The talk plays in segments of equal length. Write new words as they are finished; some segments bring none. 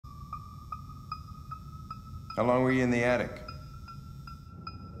How long were you in the attic?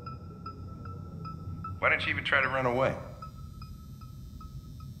 Why didn't you even try to run away?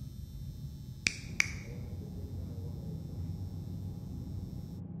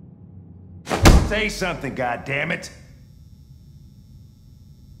 Say something, goddammit!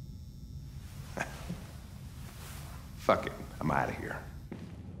 Fuck it, I'm out of here.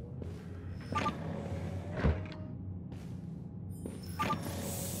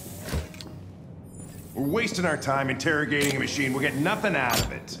 We're wasting our time interrogating a machine. We'll get nothing out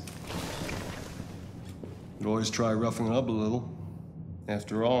of it. You'd always try roughing it up a little.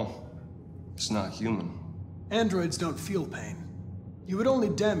 After all, it's not human. Androids don't feel pain. You would only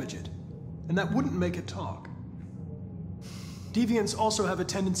damage it, and that wouldn't make it talk. Deviants also have a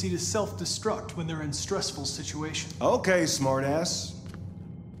tendency to self-destruct when they're in stressful situations. Okay, smartass.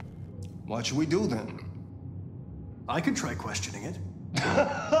 What should we do then? I could try questioning it.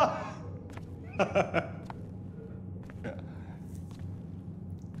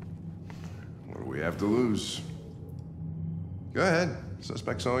 What do we have to lose? Go ahead.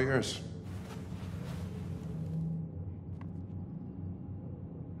 Suspect's all yours.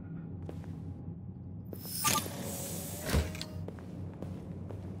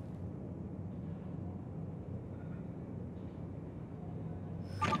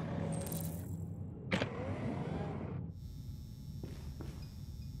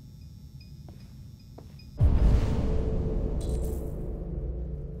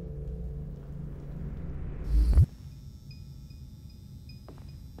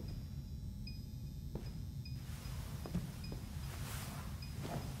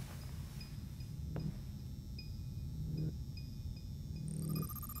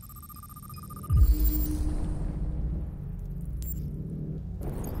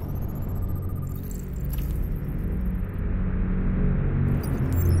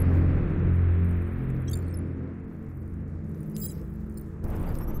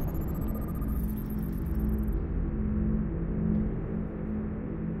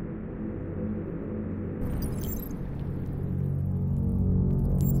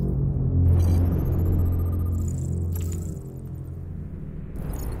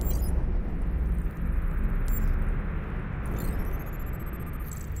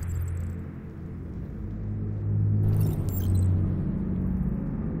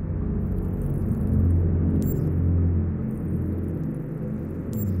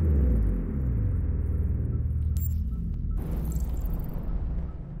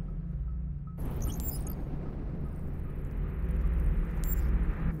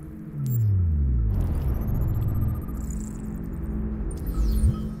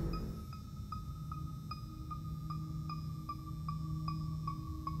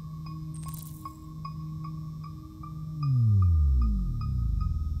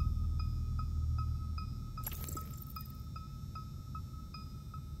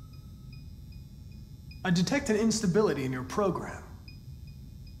 I detect an instability in your program.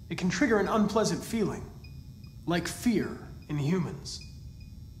 It can trigger an unpleasant feeling, like fear in humans.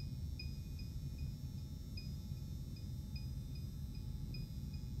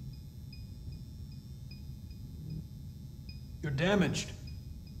 You're damaged.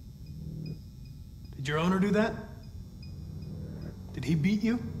 Did your owner do that? Did he beat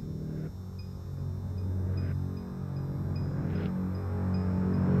you?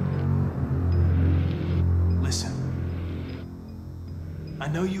 Listen. I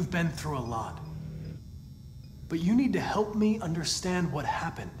know you've been through a lot, but you need to help me understand what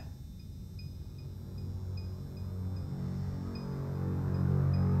happened.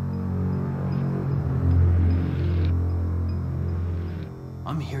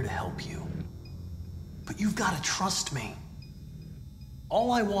 I'm here to help you, but you've got to trust me.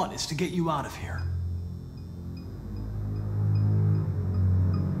 All I want is to get you out of here.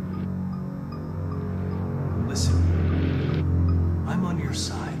 Listen, I'm on your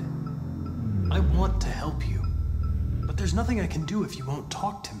side. I want to help you, but there's nothing I can do if you won't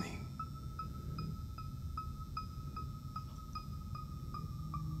talk to me.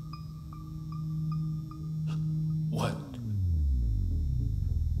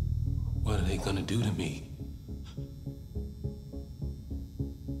 What are they gonna do to me?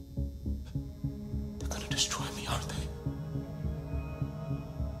 They're gonna destroy me, aren't they?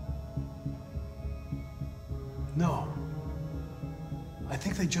 No. I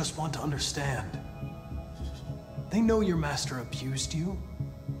think they just want to understand. They know your master abused you.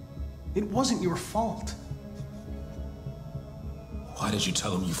 It wasn't your fault. Why did you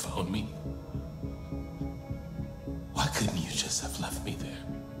tell them you found me? Why couldn't you just have left me there?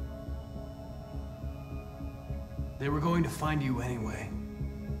 They were going to find you anyway.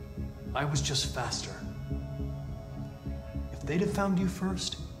 I was just faster. If they'd have found you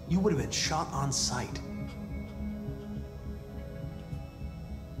first, you would have been shot on sight.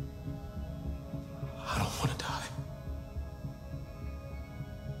 I don't want to die.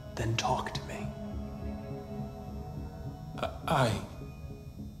 Then talk to me. I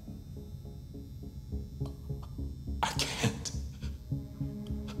can't.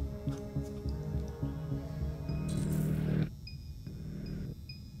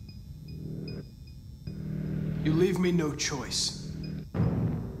 You leave me no choice.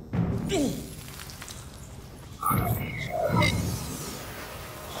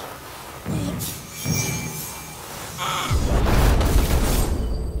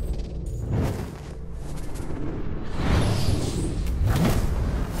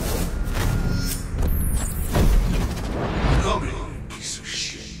 Piece of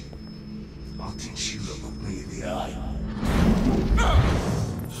shit. I'll teach you to look me in the eye.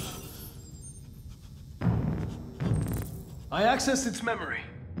 I accessed its memory.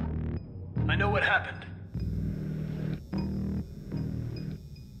 I know what happened.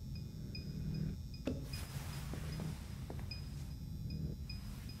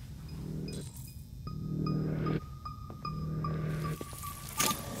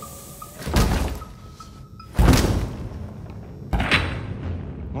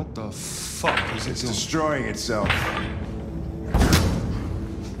 What the fuck is it It's doing? destroying itself.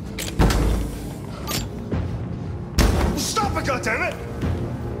 Stop it, goddammit!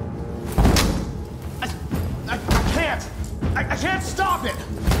 I can't! I can't stop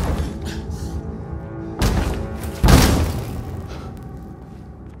it!